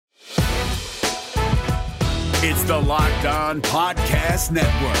It's the Locked On Podcast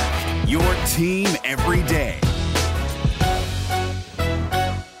Network, your team every day.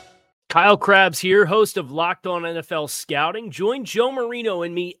 Kyle Krabs here, host of Locked On NFL Scouting. Join Joe Marino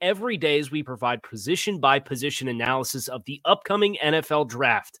and me every day as we provide position-by-position analysis of the upcoming NFL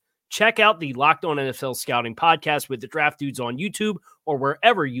Draft. Check out the Locked On NFL Scouting podcast with the Draft Dudes on YouTube or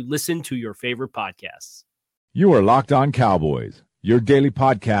wherever you listen to your favorite podcasts. You are Locked On Cowboys, your daily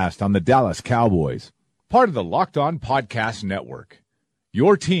podcast on the Dallas Cowboys. Part of the Locked On Podcast Network,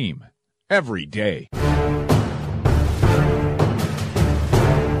 your team every day.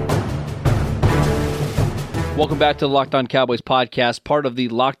 Welcome back to the Locked On Cowboys podcast, part of the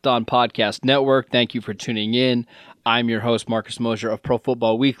Locked On Podcast Network. Thank you for tuning in. I'm your host, Marcus Mosher of Pro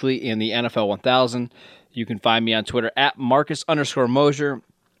Football Weekly and the NFL 1000. You can find me on Twitter at Marcus_Mosher.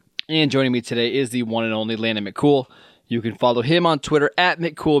 And joining me today is the one and only Landon McCool. You can follow him on Twitter at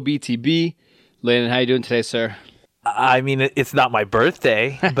McCoolBTB. Landon, how you doing today, sir? I mean, it's not my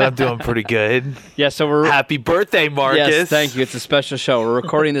birthday, but I'm doing pretty good. Yeah, so we're happy birthday, Marcus. Yes, thank you. It's a special show. We're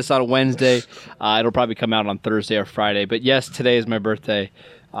recording this on a Wednesday. It'll probably come out on Thursday or Friday. But yes, today is my birthday.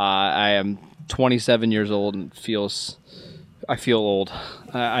 I am 27 years old and I feel old.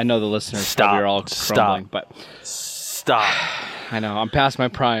 I know the listeners probably are all crumbling, but stop. I know I'm past my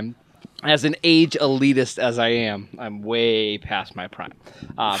prime. As an age elitist as I am, I'm way past my prime,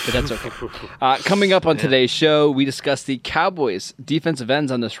 but that's okay. Coming up on today's show, we discuss the Cowboys' defensive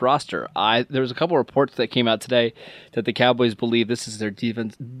ends on this roster. There was a couple reports that came out today that the Cowboys believe this is their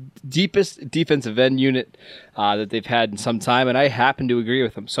deepest defensive end unit that they've had in some time, and I happen to agree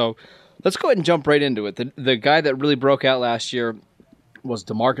with them. So let's go ahead and jump right into it. The guy that really broke out last year was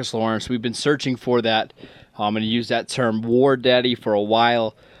DeMarcus Lawrence. We've been searching for that. I'm going to use that term, war daddy, for a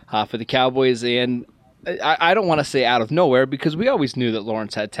while. For the Cowboys, and I don't want to say out of nowhere because we always knew that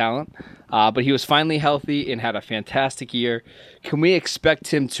Lawrence had talent, but he was finally healthy and had a fantastic year. Can we expect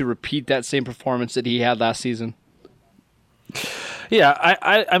him to repeat that same performance that he had last season? Yeah,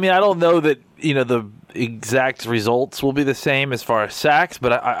 I mean, I don't know that, the exact results will be the same as far as sacks,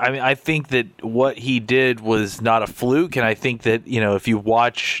 but I mean, I think that what he did was not a fluke, and I think that, if you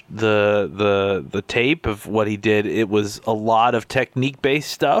watch the tape of what he did, it was a lot of technique-based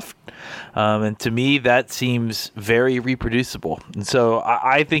stuff, and to me, that seems very reproducible. And so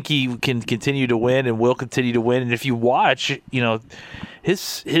I think he can continue to win and will continue to win, and if you watch,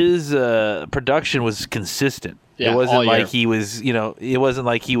 his production was consistent. Yeah, it wasn't like he was, it wasn't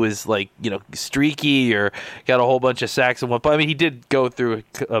like he was streaky or got a whole bunch of sacks in one. But I mean, he did go through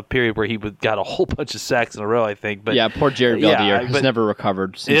a period where he got a whole bunch of sacks in a row, I think. But yeah, poor Jerry Valdier has never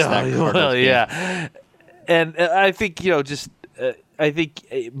recovered since that. Well, yeah, and I think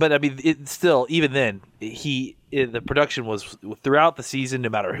but I mean, it's still, even then, the production was throughout the season, no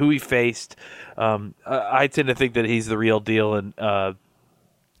matter who he faced. I tend to think that he's the real deal, and.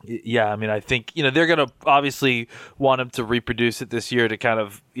 Yeah, I mean, I think, they're going to obviously want him to reproduce it this year to kind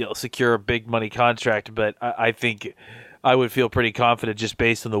of, secure a big money contract. But I think I would feel pretty confident just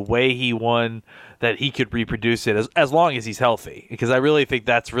based on the way he won that he could reproduce it as long as he's healthy. Because I really think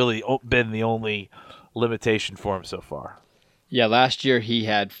that's really been the only limitation for him so far. Yeah, last year he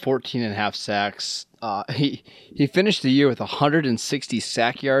had 14 and a half sacks. He finished the year with 160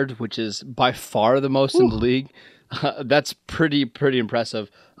 sack yards, which is by far the most in the league. That's pretty impressive.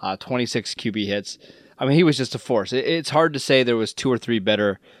 26 QB hits. I mean, he was just a force. It's hard to say there was two or three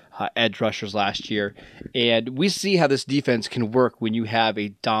better edge rushers last year. And we see how this defense can work when you have a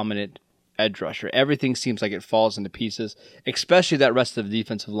dominant edge rusher. Everything seems like it falls into pieces, especially that rest of the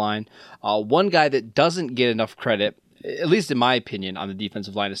defensive line. One guy that doesn't get enough credit, at least in my opinion, on the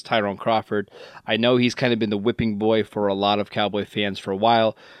defensive line is Tyrone Crawford. I know he's kind of been the whipping boy for a lot of Cowboy fans for a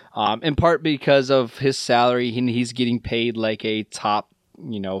while, in part because of his salary. He's getting paid like a top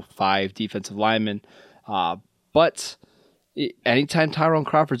 5 defensive lineman. But anytime Tyrone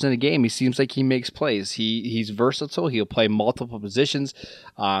Crawford's in a game, he seems like he makes plays. He's versatile. He'll play multiple positions.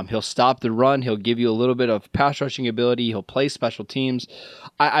 He'll stop the run. He'll give you a little bit of pass rushing ability. He'll play special teams.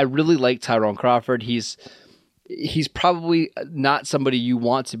 I really like Tyrone Crawford. He's probably not somebody you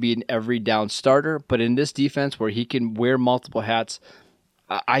want to be an every down starter, but in this defense where he can wear multiple hats,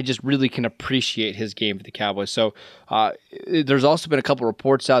 I just really can appreciate his game for the Cowboys. So there's also been a couple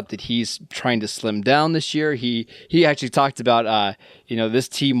reports out that he's trying to slim down this year. He actually talked about, this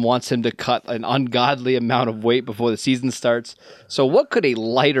team wants him to cut an ungodly amount of weight before the season starts. So what could a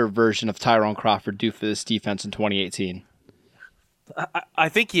lighter version of Tyrone Crawford do for this defense in 2018? I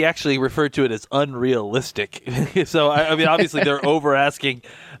think he actually referred to it as unrealistic. So I mean, obviously they're over asking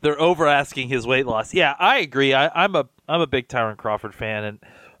his weight loss. Yeah, I agree. I'm a big Tyrone Crawford fan, and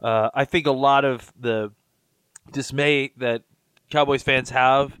I think a lot of the dismay that Cowboys fans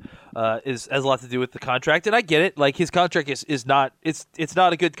have has a lot to do with the contract, and I get it. Like, his contract is not it's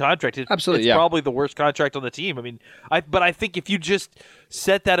not a good contract. Absolutely, it's probably the worst contract on the team. I mean, but I think if you just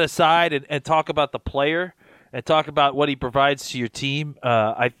set that aside and talk about the player and talk about what he provides to your team,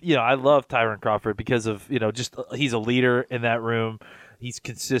 I love Tyron Crawford because of just he's a leader in that room. He's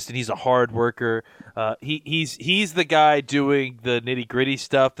consistent. He's a hard worker. He's the guy doing the nitty gritty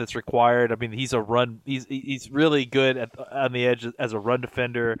stuff that's required. I mean, he's a run. He's really good on the edge as a run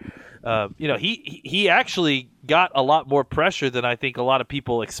defender. He actually got a lot more pressure than I think a lot of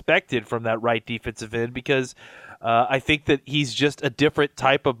people expected from that right defensive end because I think that he's just a different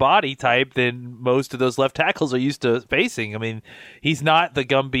type of body type than most of those left tackles are used to facing. I mean, he's not the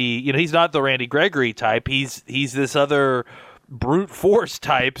Gumby. He's not the Randy Gregory type. He's this other brute force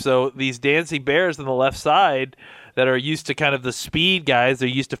type. So these dancing bears on the left side that are used to kind of the speed guys, they're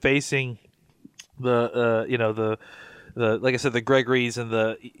used to facing the like I said, the Gregories and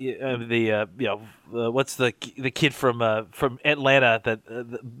what's the kid from Atlanta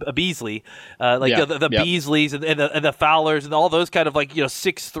that Beasley, the Beasleys and the Fowlers and all those kind of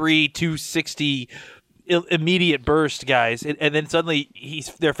 6'3", 260 immediate burst guys, and then suddenly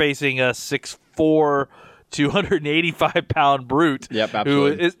they're facing a 6'4", 285-pound brute, absolutely.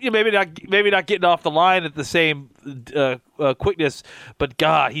 Who is maybe not getting off the line at the same quickness, but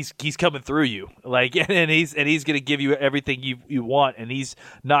God, he's coming through you, and he's going to give you everything you want, and he's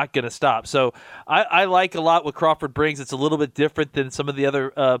not going to stop. So I like a lot what Crawford brings. It's a little bit different than some of the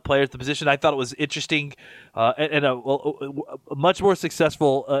other players at the position. I thought it was interesting and a much more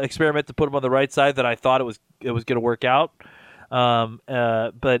successful experiment to put him on the right side than I thought it was going to work out.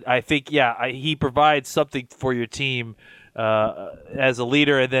 But I think, he provides something for your team as a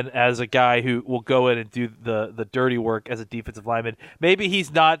leader, and then as a guy who will go in and do the dirty work as a defensive lineman. Maybe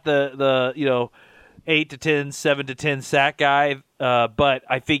he's not the 8 to 10, 7 to 10 sack guy, but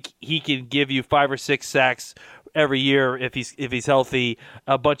I think he can give you 5 or 6 sacks every year if he's healthy,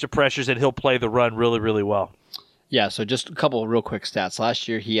 a bunch of pressures, and he'll play the run really, really well. Yeah, so just a couple of real quick stats. Last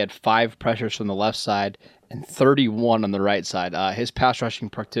year, he had 5 pressures from the left side and 31 on the right side. His pass rushing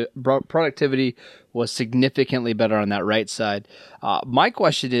productivity was significantly better on that right side. My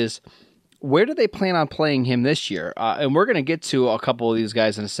question is, where do they plan on playing him this year? And we're going to get to a couple of these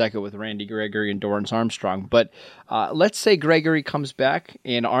guys in a second with Randy Gregory and Dorrance Armstrong. But let's say Gregory comes back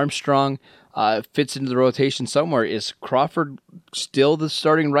and Armstrong fits into the rotation somewhere. Is Crawford still the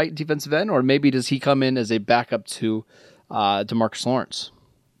starting right defensive end, or maybe does he come in as a backup to DeMarcus Lawrence?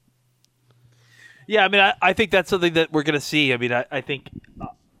 Yeah, I mean, I think that's something that we're going to see. I mean, I think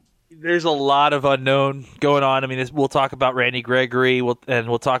there's a lot of unknown going on. I mean, we'll talk about Randy Gregory, and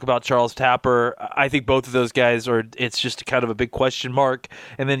we'll talk about Charles Tapper. I think both of those guys it's just kind of a big question mark.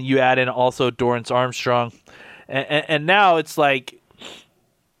 And then you add in also Dorrance Armstrong. And now it's like,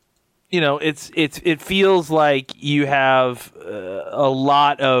 it feels like you have a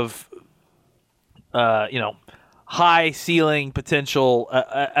lot of, high ceiling potential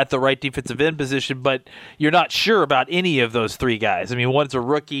at the right defensive end position, but you're not sure about any of those 3 guys. I mean, one's a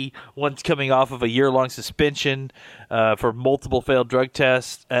rookie, one's coming off of a year-long suspension for multiple failed drug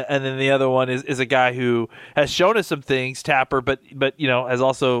tests, and then the other one is a guy who has shown us some things, Tapper, but has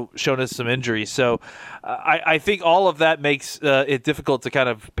also shown us some injuries. So I think all of that makes it difficult to kind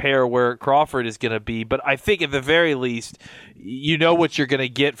of pair where Crawford is going to be, but I think at the very least, what you're going to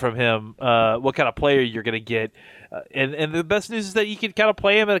get from him, what kind of player you're going to get. And the best news is that you can kind of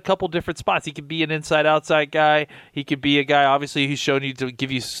play him at a couple different spots. He could be an inside-outside guy. He could be a guy, obviously, who's shown you to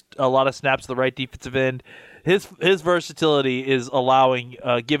give you a lot of snaps to the right defensive end. His versatility is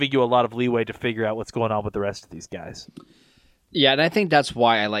giving you a lot of leeway to figure out what's going on with the rest of these guys. Yeah, and I think that's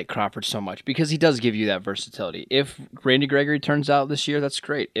why I like Crawford so much, because he does give you that versatility. If Randy Gregory turns out this year, that's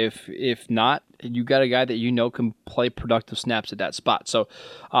great. If not, you got a guy that can play productive snaps at that spot. So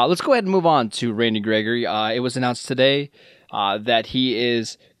let's go ahead and move on to Randy Gregory. It was announced today that he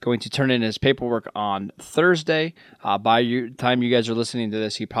is going to turn in his paperwork on Thursday. By the time you guys are listening to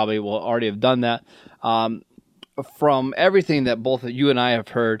this, he probably will already have done that. From everything that both you and I have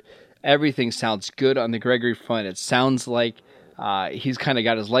heard, everything sounds good on the Gregory front. It sounds like he's kind of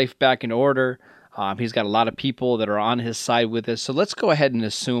got his life back in order. He's got a lot of people that are on his side with this. So let's go ahead and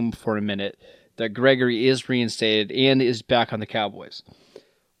assume for a minute that Gregory is reinstated and is back on the Cowboys.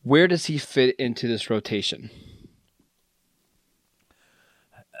 Where does he fit into this rotation?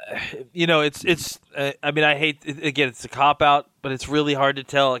 I hate, again, it's a cop-out, but it's really hard to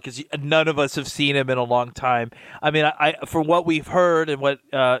tell because none of us have seen him in a long time. I mean, from what we've heard and what,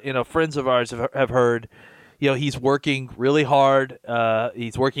 friends of ours have heard, he's working really hard.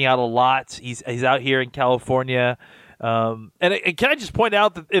 He's working out a lot. He's out here in California. And can I just point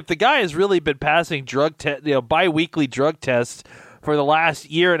out that if the guy has really been passing biweekly drug tests for the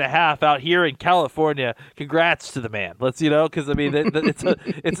last year and a half out here in California, congrats to the man. Because I mean,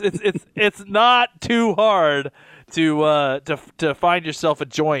 it's not too hard to find yourself a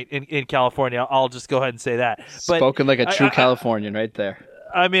joint in California. I'll just go ahead and say that. Spoken like a true Californian, right there.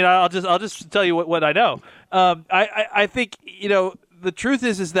 I mean, I'll just tell you what I know. I think the truth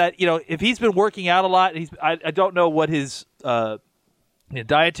is that if he's been working out a lot, I don't know what his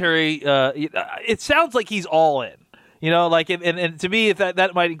dietary. It sounds like he's all in. And to me, if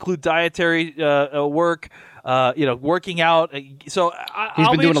that might include dietary work, working out. So he's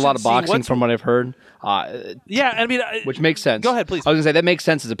been doing a lot of boxing, from what I've heard. Yeah, I mean, which makes sense. Go ahead, please. I was gonna say that makes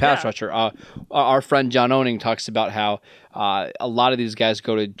sense as a pass rusher. Our friend John Owning talks about how a lot of these guys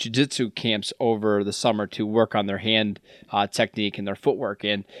go to jiu-jitsu camps over the summer to work on their hand technique and their footwork.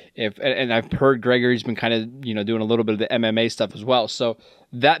 And I've heard Gregory's been kind of doing a little bit of the MMA stuff as well. So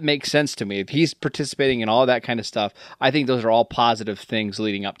that makes sense to me. If he's participating in all that kind of stuff, I think those are all positive things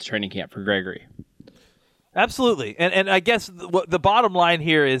leading up to training camp for Gregory. Absolutely, and I guess the bottom line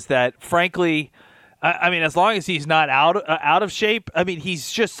here is that, frankly, I mean, as long as he's not out of shape, I mean,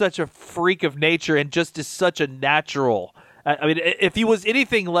 he's just such a freak of nature and just is such a natural. I mean, if he was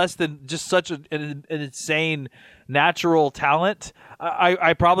anything less than just such an insane natural talent,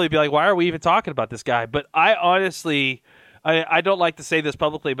 I'd probably be like, why are we even talking about this guy? But I honestly, I don't like to say this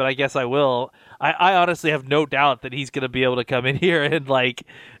publicly, but I guess I will. I honestly have no doubt that he's going to be able to come in here and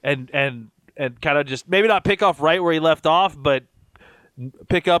kind of just maybe not pick off right where he left off, but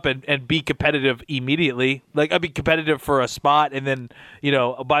pick up and be competitive immediately. Like, I'd be competitive for a spot, and then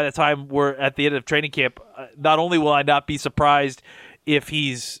by the time we're at the end of training camp, not only will I not be surprised if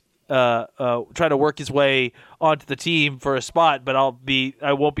he's trying to work his way onto the team for a spot, but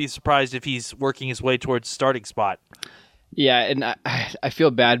I won't be surprised if he's working his way towards starting spot. Yeah, and I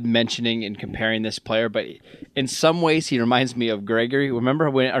feel bad mentioning and comparing this player, but in some ways he reminds me of Gregory. Remember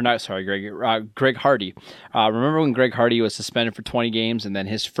when, or not, sorry, Gregory, Greg Hardy. Remember when Greg Hardy was suspended for 20 games, and then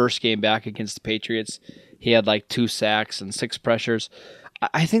his first game back against the Patriots, he had like 2 sacks and 6 pressures.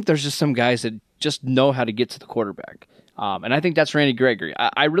 I think there's just some guys that just know how to get to the quarterback, and I think that's Randy Gregory.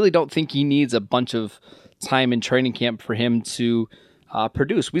 I really don't think he needs a bunch of time in training camp for him to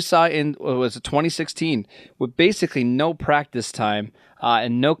produce. We saw in 2016 with basically no practice time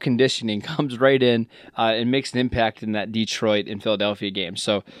and no conditioning, comes right in and makes an impact in that Detroit and Philadelphia game.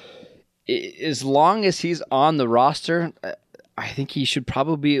 So as long as he's on the roster, I think he should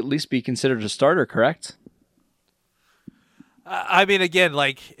probably at least be considered a starter, correct? I mean, again,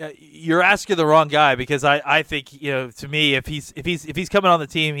 you're asking the wrong guy, because I think, to me, if he's coming on the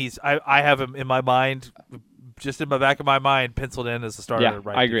team, I have him in my mind, just in the back of my mind, penciled in as a starter. Yeah,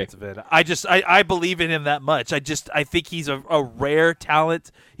 right, I agree. I believe in him that much. I think he's a rare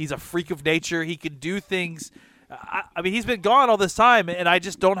talent. He's a freak of nature. He can do things. I mean, he's been gone all this time, and I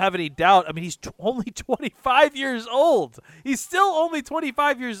just don't have any doubt. I mean, he's only 25 years old. He's still only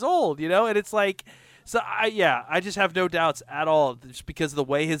 25 years old, and it's like, so I just have no doubts at all, just because of the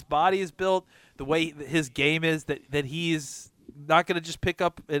way his body is built, the way his game is, that he's not going to just pick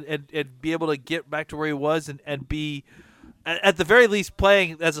up and be able to get back to where he was and be, at the very least,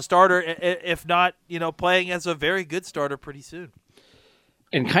 playing as a starter, if not, playing as a very good starter pretty soon.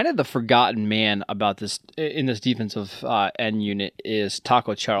 And kind of the forgotten man about this in this defensive end unit is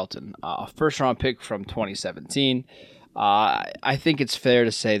Taco Charlton, a first-round pick from 2017. I think it's fair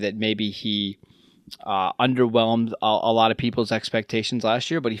to say that maybe he underwhelmed a lot of people's expectations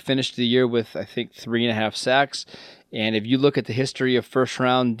last year, but he finished the year with, I think, 3.5 sacks. And if you look at the history of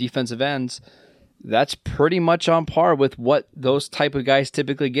first-round defensive ends, that's pretty much on par with what those type of guys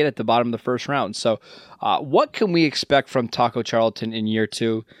typically get at the bottom of the first round. So what can we expect from Taco Charlton in year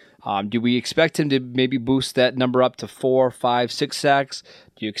 2? Do we expect him to maybe boost that number up to 4, 5, 6 sacks?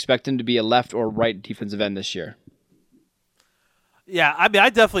 Do you expect him to be a left or right defensive end this year? Yeah, I mean, I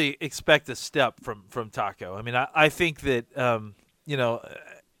definitely expect a step from Taco. I mean, I think that,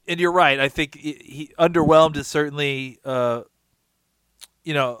 and you're right. I think he underwhelmed is certainly, a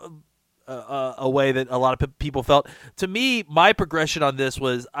way that a lot of people felt. To me, my progression on this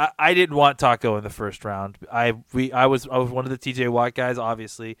was I didn't want Taco in the first round. I was one of the TJ Watt guys,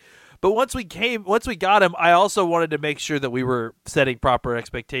 obviously, but once we got him, I also wanted to make sure that we were setting proper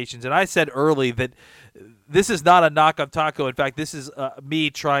expectations. And I said early that this is not a knock on Taco. In fact, this is me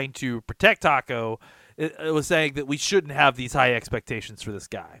trying to protect Taco. was saying that we shouldn't have these high expectations for this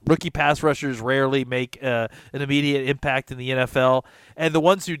guy. Rookie pass rushers rarely make an immediate impact in the NFL, and the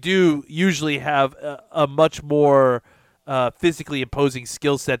ones who do usually have a much more physically imposing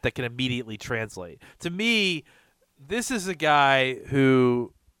skill set that can immediately translate. To me, this is a guy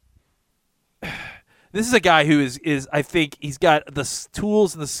who is I think he's got the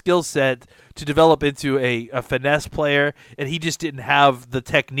tools and the skill set to develop into a finesse player, and he just didn't have the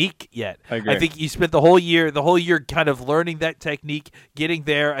technique yet. I agree. I think he spent the whole year kind of learning that technique, getting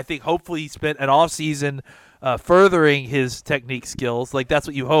there. I think hopefully he spent an offseason furthering his technique skills. Like, that's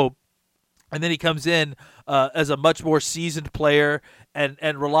what you hope. And then he comes in as a much more seasoned player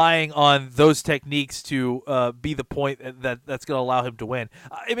and relying on those techniques to be the point that's going to allow him to win.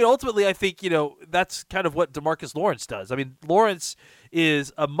 I mean, ultimately, I think, that's kind of what DeMarcus Lawrence does. I mean, Lawrence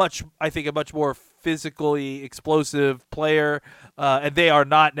is a much more physically explosive player, and they are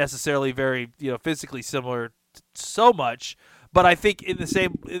not necessarily very, physically similar so much. But I think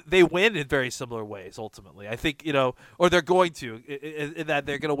they win in very similar ways. Ultimately, I think or they're going to, in that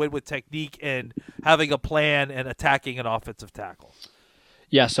they're going to win with technique and having a plan and attacking an offensive tackle.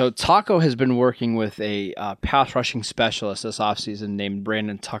 Yeah, so Taco has been working with a pass rushing specialist this offseason named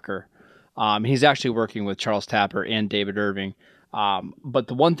Brandon Tucker. He's actually working with Charles Tapper and David Irving. But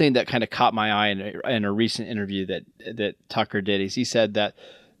the one thing that kind of caught my eye in a recent interview that Tucker did is he said that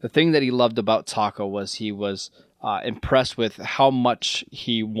the thing that he loved about Taco was he was impressed with how much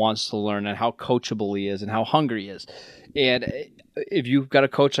he wants to learn and how coachable he is and how hungry he is. And if you've got a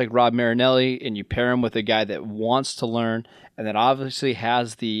coach like Rob Marinelli and you pair him with a guy that wants to learn and that obviously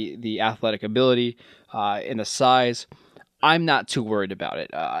has the athletic ability and the size, I'm not too worried about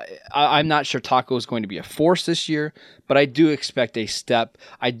it. I'm not sure Taco is going to be a force this year, but I do expect a step.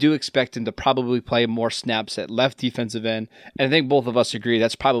 I do expect him to probably play more snaps at left defensive end, and I think both of us agree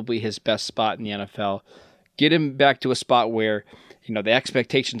that's probably his best spot in the NFL. Get him back to a spot where, the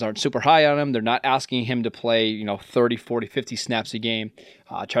expectations aren't super high on him. They're not asking him to play, 30, 40, 50 snaps a game.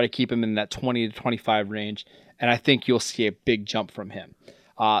 Try to keep him in that 20 to 25 range, and I think you'll see a big jump from him.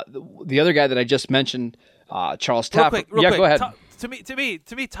 The other guy that I just mentioned, Charles Tapper. Real quick. Go ahead.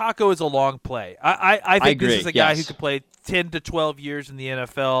 To me, Taco is a long play. I think this is a guy who could play 10 to 12 years in the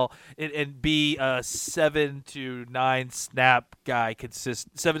NFL and be a 7 to 9 snap guy,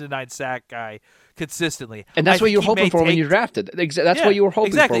 7 to 9 sack guy consistently. And that's what you were hoping for when you drafted. That's what you were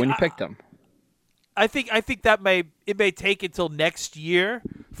hoping for when you picked him. I think that it may take until next year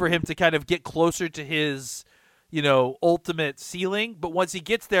for him to kind of get closer to his ultimate ceiling. But once he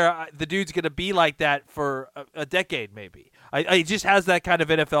gets there, the dude's going to be like that for a decade maybe. He just has that kind of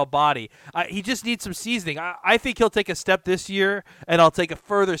NFL body. He just needs some seasoning. I think he'll take a step this year, and I'll take a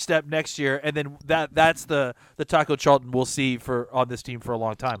further step next year, and then that's the Taco Charlton we'll see on this team for a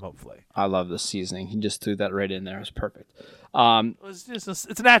long time, hopefully. I love the seasoning. He just threw that right in there. It was perfect.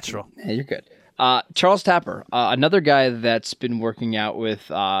 It's natural. Yeah, you're good. Charles Tapper, another guy that's been working out with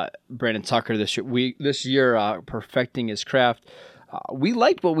Brandon Tucker this year, perfecting his craft. We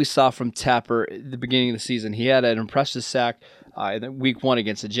liked what we saw from Tapper at the beginning of the season. He had an impressive sack in week 1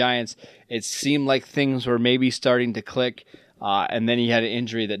 against the Giants. It seemed like things were maybe starting to click, and then he had an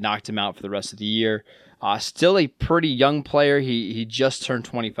injury that knocked him out for the rest of the year. Still a pretty young player. He just turned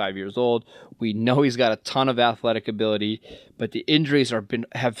 25 years old. We know he's got a ton of athletic ability, but the injuries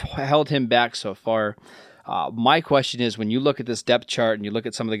have held him back so far. My question is, when you look at this depth chart and you look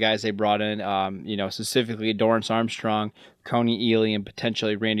at some of the guys they brought in, specifically Dorrance Armstrong, Coney Ealy, and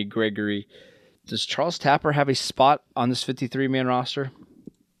potentially Randy Gregory, does Charles Tapper have a spot on this 53-man roster?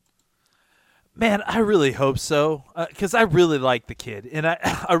 Man, I really hope so, because I really like the kid, and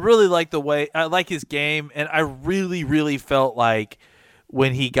I really like the way I like his game, and I really, really felt like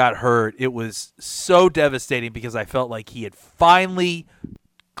when he got hurt, it was so devastating because I felt like he had finally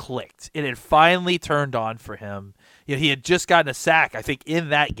clicked. It had finally turned on for him. He had just gotten a sack, I think, in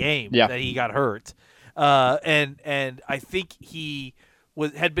that game that he got hurt, and I think he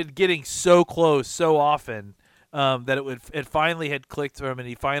had been getting so close so often. That it finally had clicked for him, and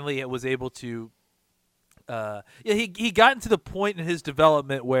he finally was able to. He got into the point in his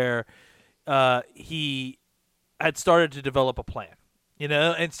development where he had started to develop a plan,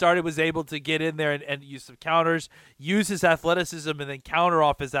 and was able to get in there and use some counters, use his athleticism, and then counter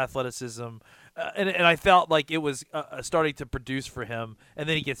off his athleticism, and I felt like it was starting to produce for him, and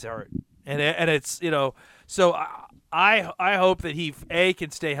then he gets hurt, and it's so. I hope that he can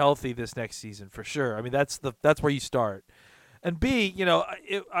stay healthy this next season for sure. I mean, that's where you start, and B,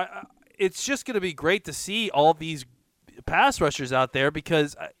 it's just going to be great to see all these pass rushers out there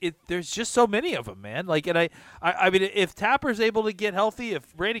because there's just so many of them, man. Like, and I mean, if Tapper's able to get healthy, if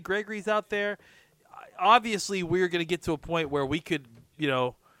Randy Gregory's out there, obviously we're going to get to a point where we could,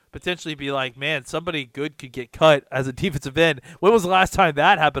 potentially be like, man, somebody good could get cut as a defensive end. When was the last time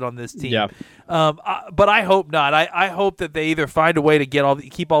that happened on this team? Yeah. But I hope not. I hope that they either find a way to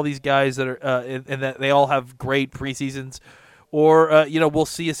keep all these guys that are and that they all have great preseasons, or we'll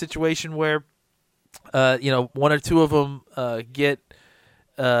see a situation where one or two of them get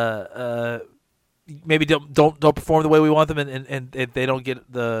maybe don't perform the way we want them, and they don't get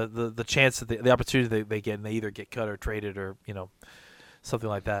the chance that the opportunity they get, and they either get cut or traded or something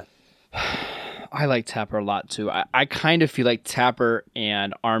like that. I like Tapper a lot too. I kind of feel like Tapper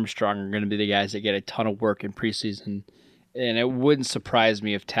and Armstrong are going to be the guys that get a ton of work in preseason, and it wouldn't surprise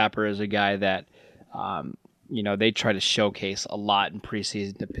me if Tapper is a guy that they try to showcase a lot in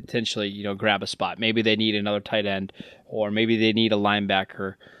preseason to potentially grab a spot. Maybe they need another tight end, or maybe they need a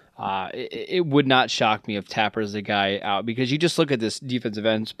linebacker. It would not shock me if Tapper is the guy out, because you just look at this defensive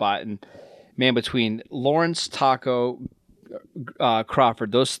end spot, and man, between Lawrence, Taco,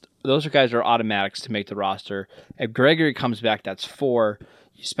 Crawford, those are guys that are automatics to make the roster. If Gregory comes back, that's 4.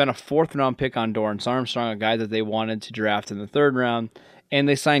 You spent a 4th round pick on Dorrance Armstrong, a guy that they wanted to draft in the 3rd round, and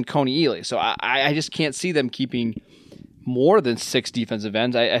they signed Coney Ely. So I just can't see them keeping more than 6 defensive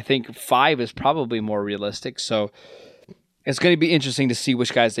ends. I think 5 is probably more realistic. So it's going to be interesting to see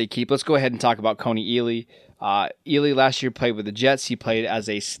which guys they keep. Let's go ahead and talk about Coney Ely. Ely last year played with the Jets. He played as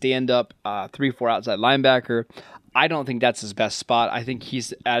a stand-up 3-4 outside linebacker. I don't think that's his best spot. I think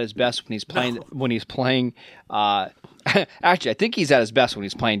he's at his best when he's playing. No. When he's playing, actually, I think he's at his best when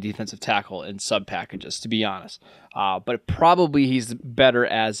he's playing defensive tackle in sub packages. To be honest, but probably he's better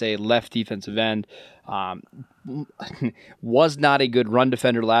as a left defensive end. Was not a good run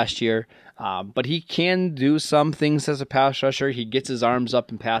defender last year, but he can do some things as a pass rusher. He gets his arms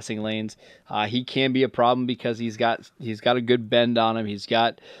up in passing lanes. He can be a problem because he's got a good bend on him. He's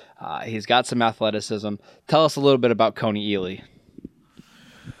got some athleticism. Tell us a little bit about Coney Ely.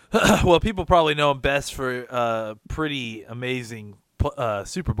 Well, people probably know him best for a pretty amazing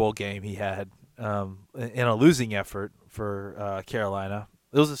Super Bowl game he had in a losing effort for Carolina.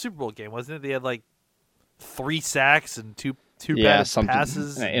 It was a Super Bowl game, wasn't it? They had like 3 sacks and two bad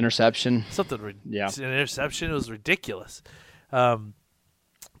passes. An interception. An interception. It was ridiculous.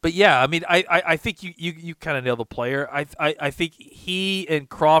 But yeah, I mean, I think you kind of nailed the player. I think he and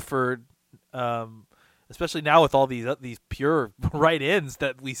Crawford, especially now with all these pure right ends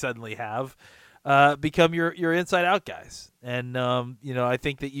that we suddenly have, become your inside out guys. And I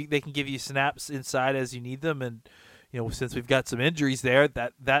think that they can give you snaps inside as you need them. And since we've got some injuries there,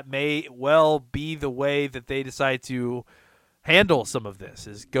 that may well be the way that they decide to handle some of this,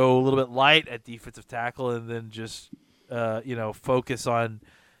 is go a little bit light at defensive tackle and then just focus on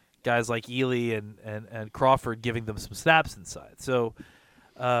guys like Ely and Crawford, giving them some snaps inside. So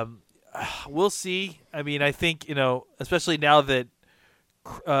we'll see. I mean, I think, especially now that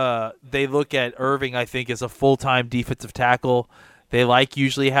they look at Irving, I think, as a full-time defensive tackle, they like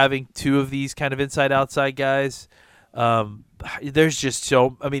usually having 2 of these kind of inside-outside guys. There's just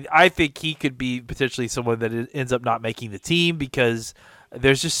I think he could be potentially someone that ends up not making the team because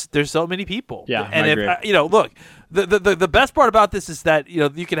there's so many people. Yeah, and I agree. Look, the best part about this is that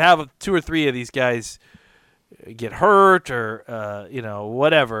you can have 2 or 3 of these guys get hurt or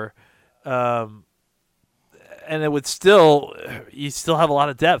whatever, and it would you still have a lot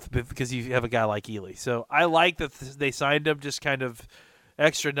of depth because you have a guy like Ely. So I like that they signed him, just kind of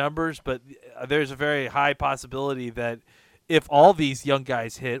extra numbers, but there's a very high possibility that if all these young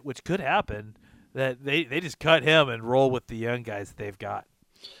guys hit, which could happen, that they just cut him and roll with the young guys that they've got.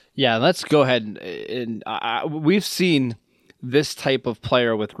 Yeah, let's go ahead and we've seen this type of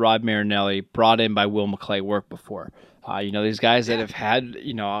player with Rod Marinelli brought in by Will McClay work before. These guys that have had,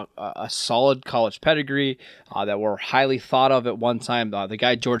 a solid college pedigree, that were highly thought of at one time. The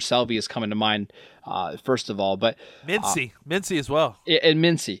guy George Selvey is coming to mind, first of all. But Mincy as well. And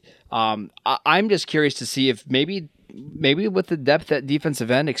Mincy. I'm just curious to see if maybe with the depth at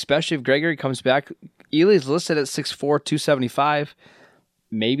defensive end, especially if Gregory comes back, Ely's listed at 6'4", 275.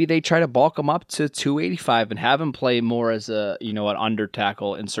 Maybe they try to bulk him up to 285 and have him play more as an under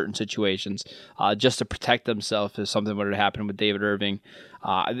tackle in certain situations, just to protect themselves if something were to happen with David Irving.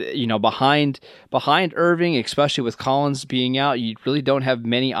 Behind Irving, especially with Collins being out, you really don't have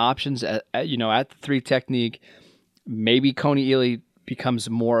many options at the 3 technique. Maybe Coney Ely becomes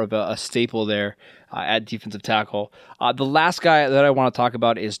more of a staple there at defensive tackle. The last guy that I want to talk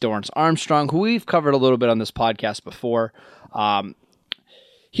about is Dorrance Armstrong, who we've covered a little bit on this podcast before.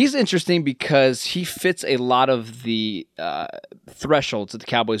 He's interesting because he fits a lot of the thresholds that the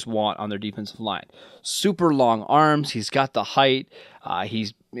Cowboys want on their defensive line. Super long arms. He's got the height.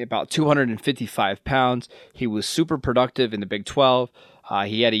 He's about 255 pounds. He was super productive in the Big 12.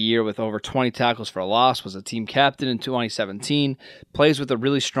 He had a year with over 20 tackles for a loss, was a team captain in 2017, plays with a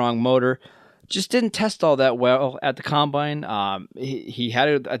really strong motor. Just didn't test all that well at the combine. He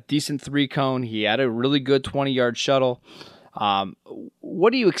had a decent 3-cone. He had a really good 20-yard shuttle.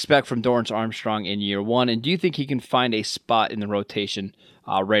 What do you expect from Dorrance Armstrong in year one, and do you think he can find a spot in the rotation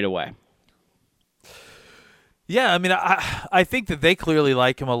right away? Yeah, I mean, I think that they clearly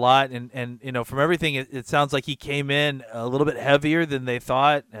like him a lot, and you know, from everything, it sounds like he came in a little bit heavier than they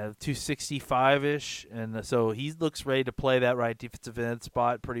thought, 265-ish, and so he looks ready to play that right defensive end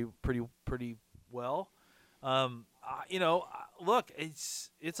spot pretty well. You know, look,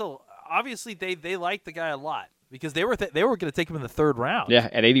 it's obviously they like the guy a lot because they were going to take him in the third round. Yeah,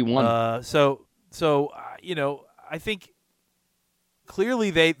 at 81. So you know, I think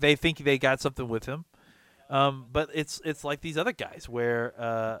clearly they think they got something with him. But it's like these other guys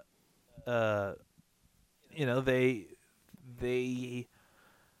where, you know, they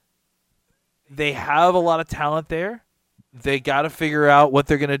have a lot of talent there. They got to figure out what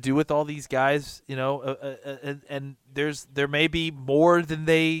they're going to do with all these guys, you know, and there may be more than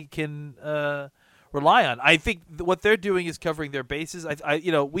they can rely on. I think what they're doing is covering their bases.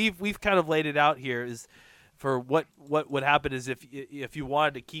 You know, we've kind of laid it out here is. For what would happen is if you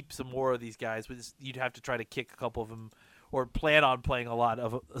wanted to keep some more of these guys, you'd have to try to kick a couple of them, or plan on playing a lot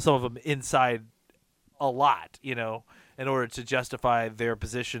of some of them inside a lot, you know, in order to justify their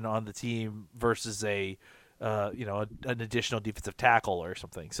position on the team versus you know, an additional defensive tackle or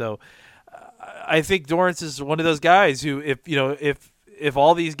something. So I think Dorrance is one of those guys who, if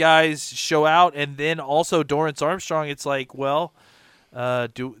all these guys show out, and then also Dorrance Armstrong, it's like, well. Are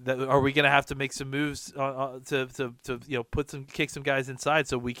we going to have to make some moves to you know, kick some guys inside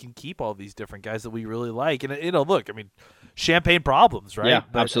so we can keep all these different guys that we really like? And you know, look, I mean, champagne problems, right? Yeah,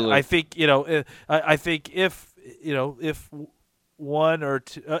 but absolutely. I think you know, I think if one or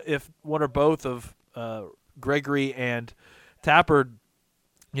both of Gregory and Tapper,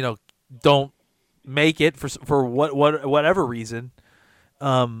 you know, don't make it for whatever reason.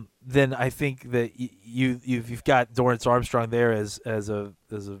 Then I think that you've got Dorrance Armstrong there as a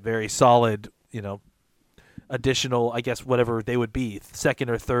very solid, you know, additional, I guess, whatever they would be,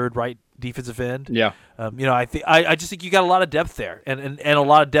 second or third right defensive end. Yeah. You know, I just think you got a lot of depth there, and a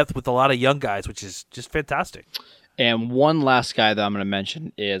lot of depth with a lot of young guys, which is just fantastic. And one last guy that I'm going to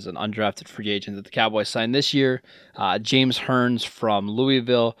mention is an undrafted free agent that the Cowboys signed this year, James Hearns from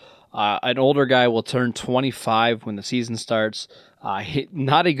Louisville. An older guy will turn 25 when the season starts.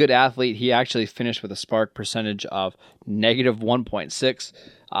 Not a good athlete. He actually finished with a spark percentage of negative 1.6,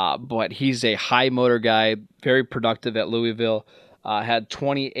 but he's a high motor guy, very productive at Louisville. Had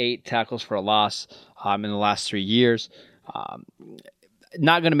 28 tackles for a loss in the last 3 years.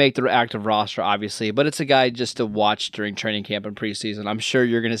 Not going to make the active roster, obviously, but it's a guy just to watch during training camp and preseason. I'm sure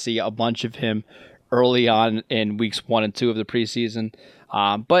you're going to see a bunch of him early on in weeks 1 and 2 of the preseason.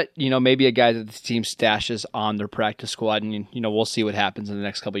 But, you know, maybe a guy that the team stashes on their practice squad, and, you know, we'll see what happens in the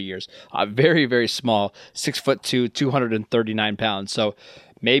next couple of years. Very, very small, 6'2", 239 pounds. So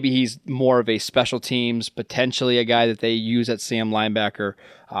maybe he's more of a special teams, potentially a guy that they use at Sam linebacker.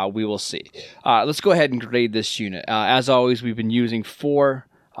 We will see. Let's go ahead and grade this unit. As always, we've been using 4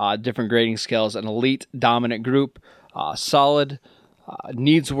 different grading scales: an elite dominant group, solid,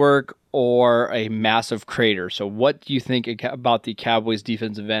 needs work, or a massive crater. So what do you think about the Cowboys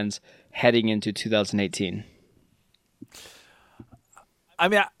defensive ends heading into 2018? I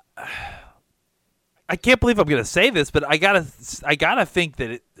mean, I can't believe I'm going to say this, but I gotta think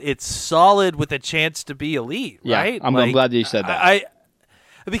that it's solid with a chance to be elite, right? I'm glad that you said that.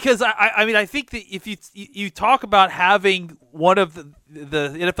 Because I mean, I think that if you talk about having one of the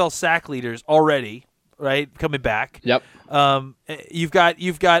NFL sack leaders already, right, coming back. Yep. You've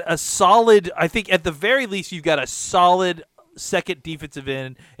got a solid. I think at the very least you've got a solid second defensive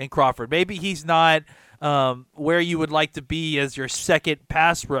end in Crawford. Maybe he's not where you would like to be as your second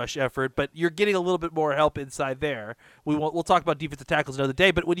pass rush effort, but you're getting a little bit more help inside there. We'll talk about defensive tackles another day.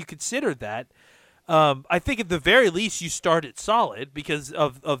 But when you consider that, I think at the very least you start it solid because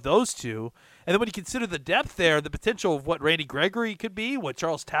of those two. And then when you consider the depth there, the potential of what Randy Gregory could be, what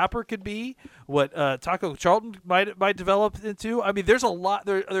Charles Tapper could be, what Taco Charlton might develop into, I mean, there's a lot.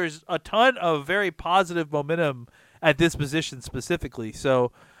 There's a ton of very positive momentum at this position specifically.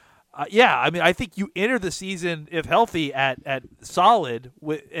 So, yeah, I mean, I think you enter the season, if healthy, at solid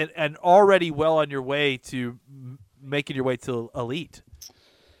and already well on your way to making your way to elite.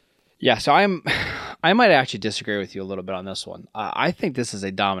 Yeah, so I might actually disagree with you a little bit on this one. I think this is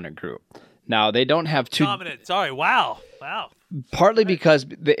a dominant group. Now, they don't have two... Dominant. Sorry. Wow. Partly because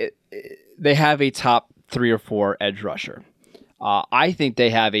they have a top 3 or 4 edge rusher. I think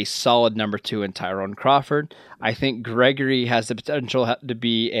they have a solid number 2 in Tyrone Crawford. I think Gregory has the potential to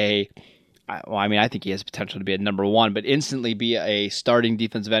be I think he has potential to be a number 1, but instantly be a starting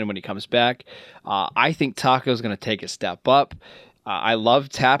defensive end when he comes back. I think Taco is going to take a step up. I love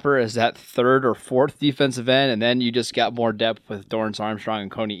Tapper as that 3rd or 4th defensive end, and then you just got more depth with Dorrance Armstrong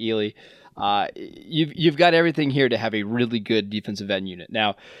and Coney Ely. You've got everything here to have a really good defensive end unit.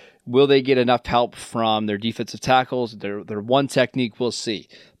 Now, will they get enough help from their defensive tackles? Their one technique, we'll see.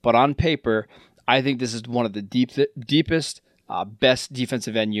 But on paper, I think this is one of the deepest, best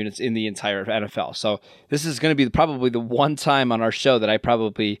defensive end units in the entire NFL. So this is going to be probably the one time on our show that I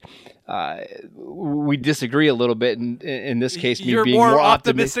probably we disagree a little bit. In this case, You're being more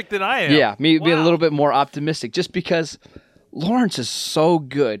optimistic than I am. Yeah, me being a little bit more optimistic, just because Lawrence is so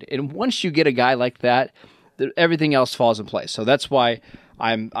good, and once you get a guy like that, everything else falls in place. So that's why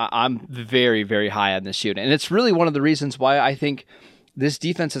I'm very, very high on this unit, and it's really one of the reasons why I think this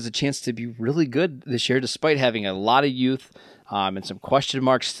defense has a chance to be really good this year, despite having a lot of youth and some question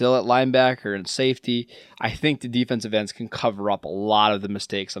marks still at linebacker and safety. I think the defensive ends can cover up a lot of the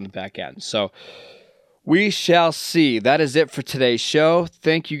mistakes on the back end. So we shall see. That is it for today's show.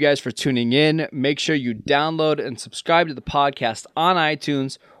 Thank you guys for tuning in. Make sure you download and subscribe to the podcast on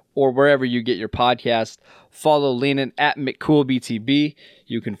iTunes or wherever you get your podcast. Follow Leanin at McCoolBTB.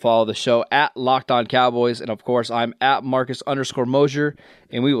 You can follow the show at Locked On Cowboys. And of course, I'm at Marcus_Mosier.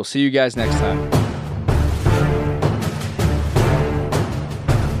 And we will see you guys next time.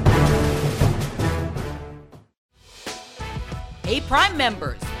 Hey, Prime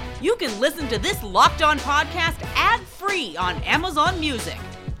members, you can listen to this Locked On podcast ad-free on Amazon Music.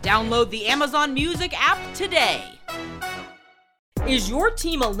 Download the Amazon Music app today. Is your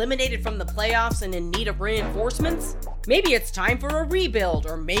team eliminated from the playoffs and in need of reinforcements? Maybe it's time for a rebuild,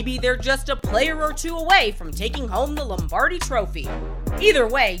 or maybe they're just a player or 2 away from taking home the Lombardi Trophy. Either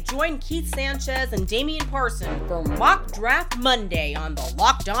way, join Keith Sanchez and Damian Parson for Mock Draft Monday on the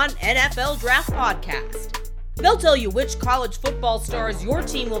Locked On NFL Draft Podcast. They'll tell you which college football stars your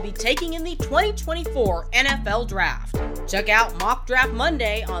team will be taking in the 2024 NFL Draft. Check out Mock Draft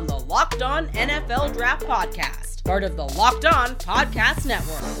Monday on the Locked On NFL Draft Podcast, part of the Locked On Podcast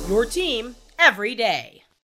Network. Your team every day.